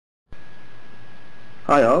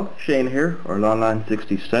Hi all, Shane here, or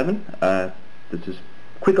Longland67. This is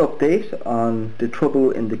a quick update on the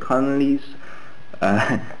trouble in the colonies.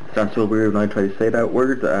 Sounds so weird when I try to say that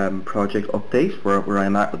word. Project update, where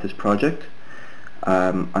I'm at with this project.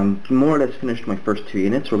 I'm more or less finished my first two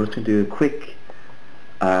units, so we're just going to do a quick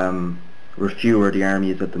review where the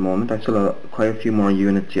army is at the moment. I still have quite a few more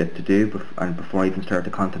units yet to do before I even start the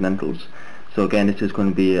Continentals. So again, this is going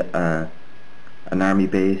to be an army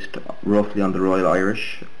based roughly on the Royal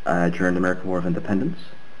Irish during the American War of Independence.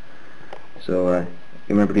 So you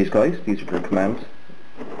remember these guys? These are the command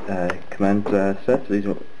sets. These are,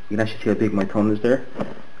 you can actually see how big my thumb is there.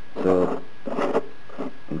 So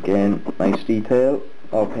again, nice detail,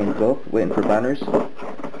 all painted up, waiting for banners. So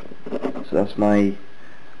that's my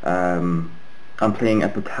I'm playing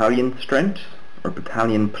at battalion strength, or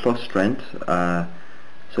battalion plus strength.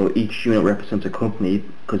 So each unit represents a company,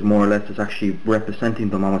 because more or less it's actually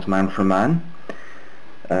representing them almost man for man.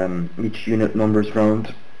 Each unit numbers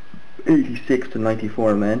around 86 to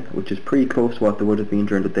 94 men, which is pretty close to what they would have been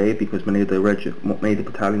during the day, because many of the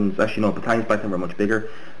battalions, actually no, battalions back then were much bigger,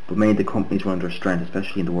 but many of the companies were under strength,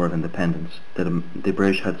 especially in the War of Independence. The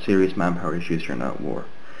British had serious manpower issues during that war.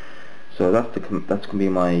 So that's going to be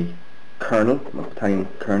my colonel, my battalion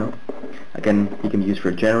colonel. Again, he can be used for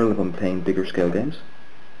a general if I'm playing bigger scale games.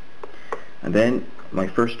 And then my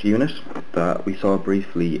first unit that we saw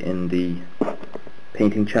briefly in the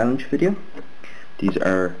painting challenge video. These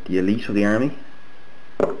are the elite of the army,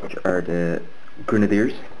 which are the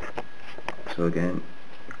grenadiers. So again,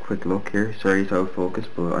 a quick look here. Sorry it's out of focus,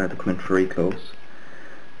 but I had to come in very close.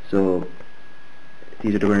 So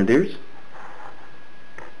these are the grenadiers.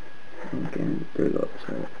 Again, there you go.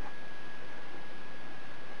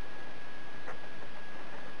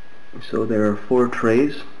 So there are 4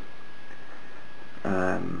 trays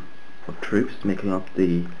of troops making up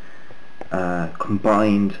the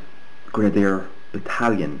combined grenadier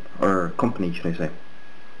battalion, or company should I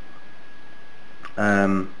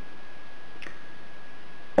say.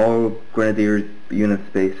 All grenadier units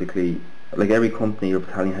basically, like every company or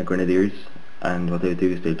battalion had grenadiers, and what they would do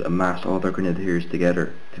is they'd amass all their grenadiers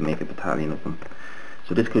together to make a battalion of them.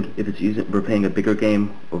 So this could, if we're playing a bigger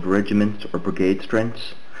game of regiment or brigade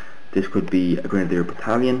strengths, this could be a grenadier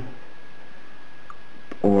battalion,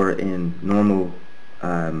 or in normal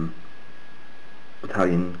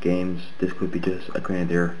battalion games, this could be just a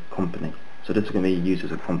grenadier company. So this is going to be used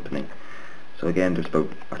as a company. So again, there's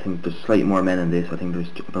about, I think there's slightly more men in this. I think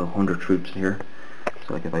there's about 100 troops here.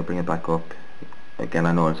 So like if I bring it back up, again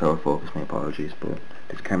I know it's out of focus, my apologies, but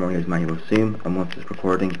this camera here is manual zoom, and once it's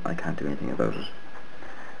recording I can't do anything about it.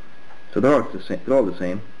 So they're all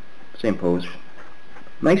the same pose.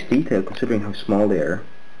 Nice detail considering how small they are.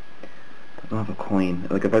 I don't have a coin.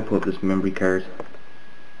 Like if I put this memory card,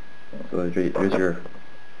 so there's your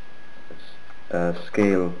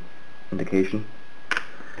scale indication.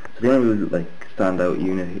 So the only like standout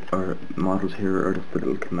unit or models here are the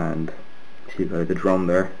little command. See the drum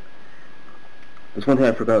there. There's one thing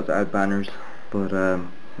I forgot to add banners, but I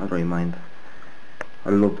don't really mind. I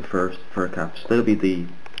love the fur caps. They'll be the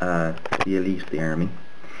elite of the army.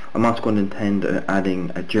 I'm also going to intend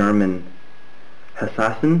adding a German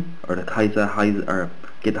assassin, or the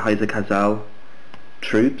get the Kaiser Kazal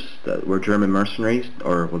troops that were German mercenaries,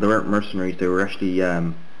 or well, they weren't mercenaries, they were actually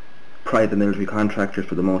private military contractors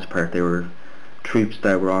for the most part. They were troops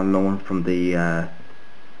that were on loan from the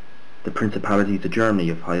principalities of Germany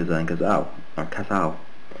of Heise and Kazal,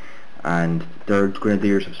 and their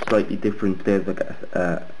grenadiers have slightly different. They have like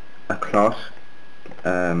a cloth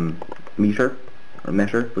meter,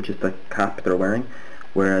 which is the cap they're wearing,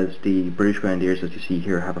 whereas the British grenadiers, as you see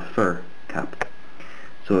here, have a fur cap.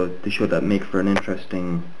 So they should make for an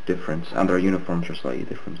interesting difference, and their uniforms are slightly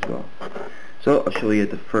different as well. So I'll show you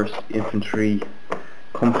the first infantry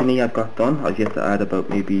company I've got done. I've yet to add about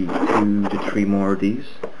maybe 2 to 3 more of these.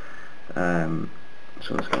 So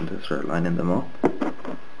let's go into start lining them up.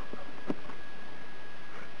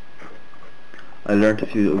 I learned a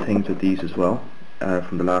few little things with these as well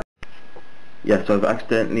from the last. Yeah, so I've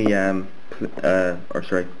accidentally I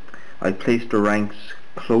placed the ranks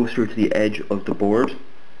closer to the edge of the board.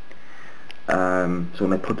 So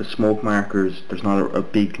when I put the smoke markers, there's not a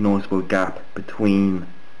big noticeable gap between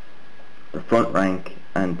the front rank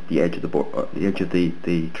and the edge of the board, the edge of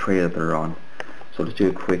the tray that they're on. So let's do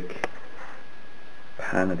a quick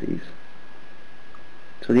pan of these.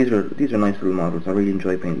 So these are nice little models. I really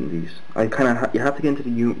enjoy painting these. I kind of you have to get into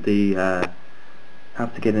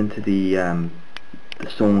the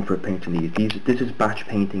zone for painting these. This is batch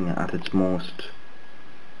painting at its most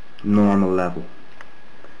normal level.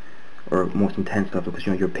 or most intense level, because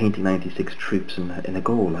you're painting 96 troops in a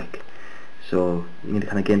go, like. So you need to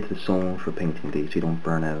kind of get into the zone for painting these so you don't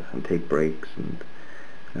burn out, and take breaks and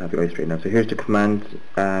have your eyes straightened out. So here's the command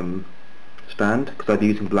stand, because I'll be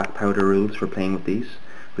using black powder rules for playing with these.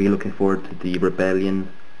 Really looking forward to the Rebellion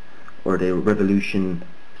or the Revolution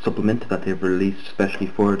supplement that they've released especially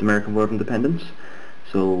for the American War of Independence.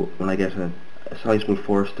 So when I get a sizable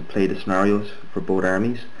force to play the scenarios for both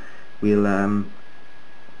armies, we'll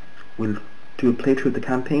do a playthrough of the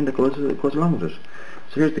campaign that goes along with it.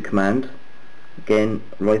 So here's the command. Again,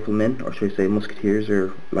 riflemen, or should I say musketeers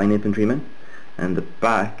or line infantrymen, and the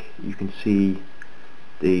back you can see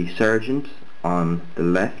the sergeant on the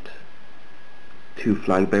left, two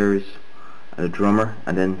flag bearers and a drummer,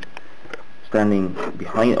 and then standing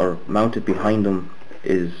behind or mounted behind them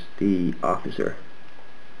is the officer.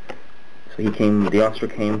 So the officer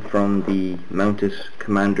came from the mounted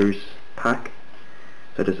commander's pack,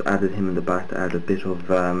 so I just added him in the back to add a bit of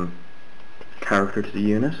character to the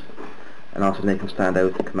unit, and also to make him stand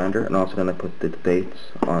out as the commander. And also then I put the dates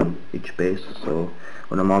on each base, so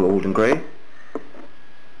when I'm all old and grey,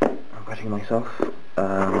 I'm wetting myself,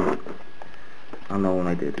 I'll know when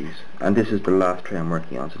I did these. And this is the last tray I'm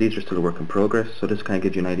working on, so these are still a work in progress, so this kind of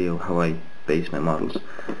gives you an idea of how I base my models.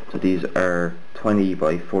 So these are 20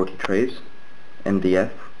 by 40 trays,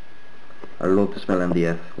 MDF. I love to smell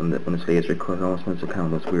MDF when it's laser cut. It almost smells like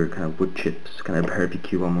kind of those weird kind of wood chips, kind of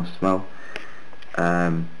barbecue almost smell.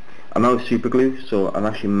 I'm out of super glue, so I'm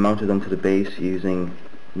actually mounted them to the base using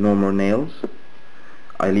normal nails.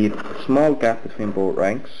 I leave a small gap between both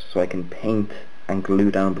ranks so I can paint and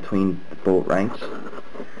glue down between both ranks.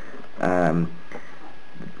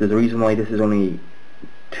 There's a reason why this is only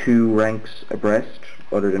 2 ranks abreast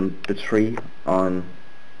other than the 3 on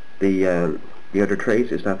the other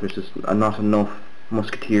trays, is that there's just not enough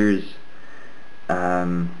musketeers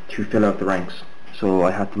to fill out the ranks. So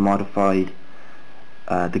I had to modify.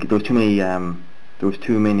 There was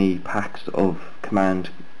too many packs of command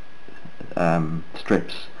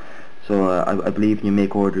strips. So I believe when you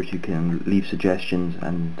make orders you can leave suggestions,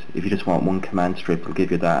 and if you just want one command strip they'll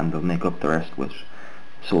give you that, and they'll make up the rest with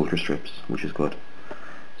soldier strips, which is good.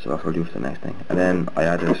 So that's what I'll do for the next thing. And then I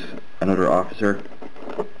added another officer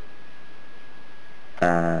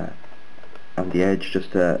on the edge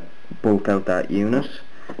just to bulk out that unit,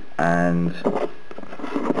 and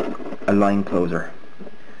a line closer.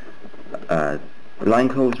 Line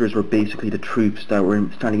closers were basically the troops that were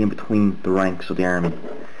standing in between the ranks of the army.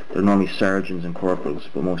 They're normally sergeants and corporals,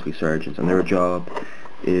 but mostly sergeants, and their job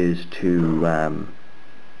is to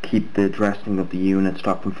keep the dressing of the unit,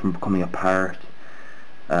 stop them from coming apart,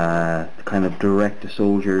 kind of direct the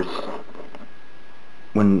soldiers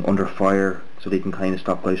when under fire, so they can kind of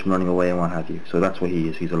stop guys from running away and what have you. So that's what he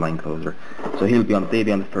is. He's a line closer. So they'll be on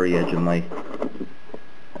the very edge of my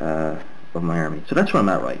army. So that's where I'm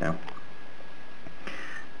at right now.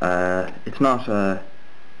 It's not a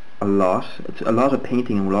lot. It's a lot of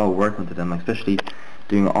painting and a lot of work onto them, especially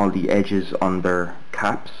doing all the edges on their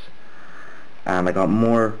caps. And I got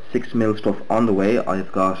more 6mm stuff on the way.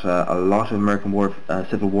 I've got a lot of American War,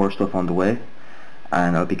 Civil War stuff on the way,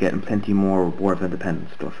 and I'll be getting plenty more War of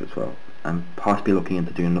Independence stuff as well. I'm possibly looking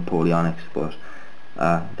into doing Napoleonics, but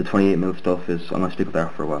the 28mm stuff is, I'm going to stick with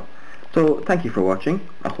that for a while. So thank you for watching.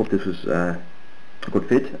 I hope this was a good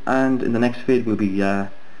vid, and in the next vid we'll be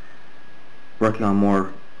working on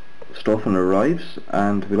more stuff when it arrives,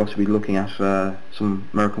 and we'll also be looking at some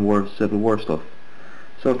American War, Civil War stuff.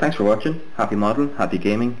 So thanks for watching, happy modelling, happy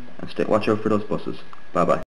gaming, and watch out for those buses. Bye bye.